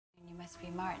must be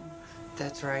Martin.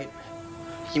 That's right.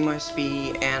 You must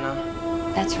be Anna.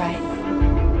 That's right.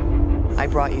 I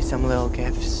brought you some little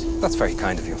gifts. That's very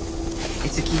kind of you.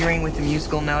 It's a keyring with a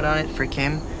musical note on it for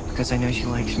Kim, because I know she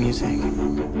likes music.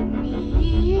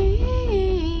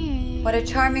 What a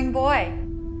charming boy.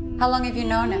 How long have you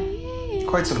known him?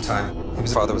 Quite some time.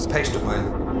 His father was a patient of mine.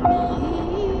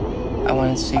 I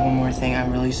wanted to say one more thing.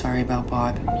 I'm really sorry about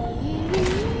Bob.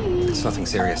 It's nothing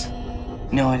serious.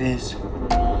 No, it is.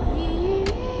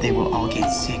 They will all get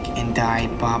sick and die.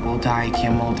 Bob will die,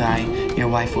 Kim will die, your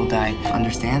wife will die.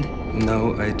 Understand?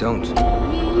 No, I don't.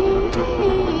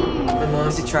 My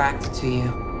mom's attracted to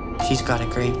you. She's got a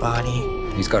great body.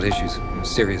 He's got issues,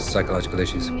 serious psychological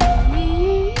issues. Dad!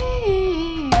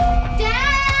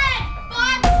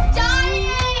 Bob's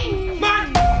dying!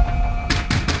 Martin!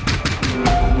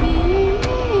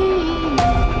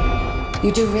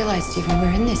 You do realize, Stephen,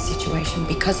 we're in this situation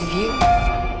because of you.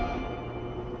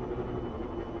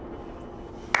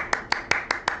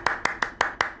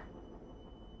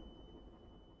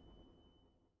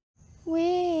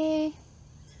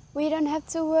 We don't have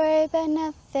to worry about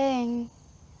nothing,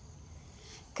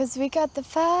 'cause we got the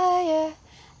fire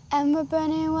and we're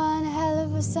burning one hell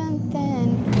of a something.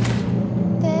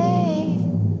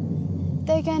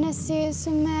 They're gonna see us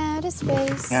from outer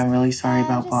space. Yeah, I'm really sorry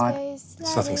about Bob.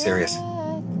 It's nothing serious.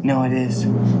 No, it is.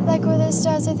 Like we're the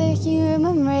stars of the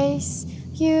human race,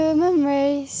 human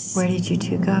race. Where did you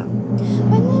two go?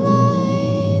 When the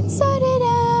lights started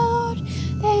out,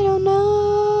 they don't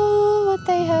know what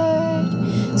they heard.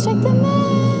 Strike the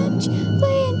match,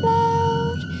 play it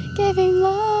loud, giving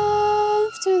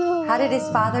love to the world. How did his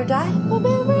father die? We'll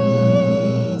be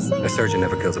raising A surgeon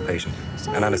never kills a patient.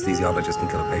 An anesthesiologist can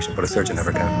kill a patient, but a surgeon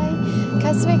never can.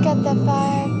 'Cause we got the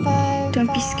fire.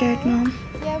 Don't be scared, Mom.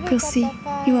 You'll see.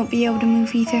 You won't be able to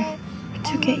move either.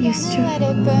 So get used to Let it.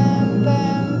 it burn,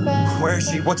 burn, burn. Where is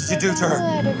she? What did you do to her?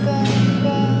 Let it burn,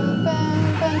 burn,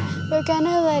 burn, burn. We're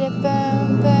gonna let it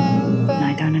burn, burn, burn.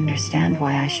 I don't understand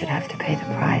why I should have to pay the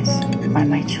price. Why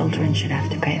my children should have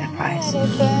to pay the price. Let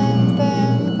it burn,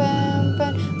 burn, burn,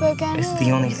 burn. We're gonna It's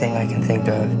the only thing I can think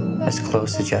of as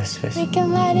close to justice. We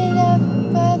can light it up,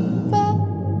 up, up,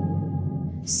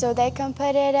 so they can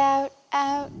put it out,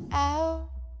 out, out.